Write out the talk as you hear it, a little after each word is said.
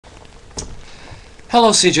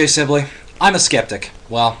Hello, CJ Sibley. I'm a skeptic.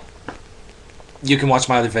 Well, you can watch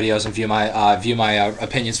my other videos and view my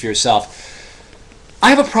opinions for yourself. I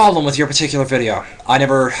have a problem with your particular video. I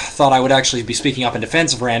never thought I would actually be speaking up in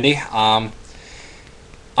defense of Randy. I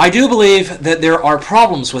do believe that there are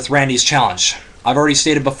problems with Randy's challenge. I've already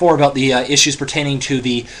stated before about the issues pertaining to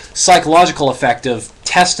the psychological effect of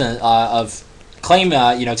test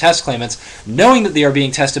claimants knowing that they are being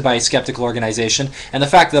tested by a skeptical organization, and the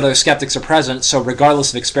fact that other skeptics are present. So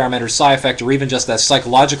regardless of experiment or side effect or even just that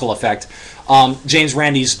psychological effect, James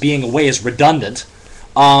Randi's being away is redundant.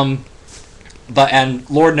 And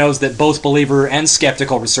Lord knows that both believer and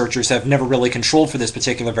skeptical researchers have never really controlled for this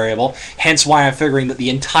particular variable, hence why I'm figuring that the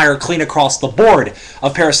entire clean across the board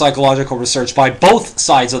of parapsychological research by both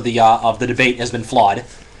sides of the debate has been flawed.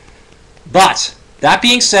 But that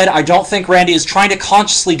being said, I don't think Randy is trying to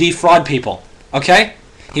consciously defraud people, okay?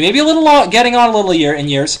 He may be a little getting on a little in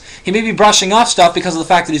years. He may be brushing off stuff because of the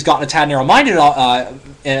fact that he's gotten a tad narrow-minded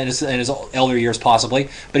in his elder years possibly,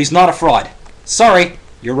 but he's not a fraud. Sorry,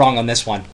 you're wrong on this one.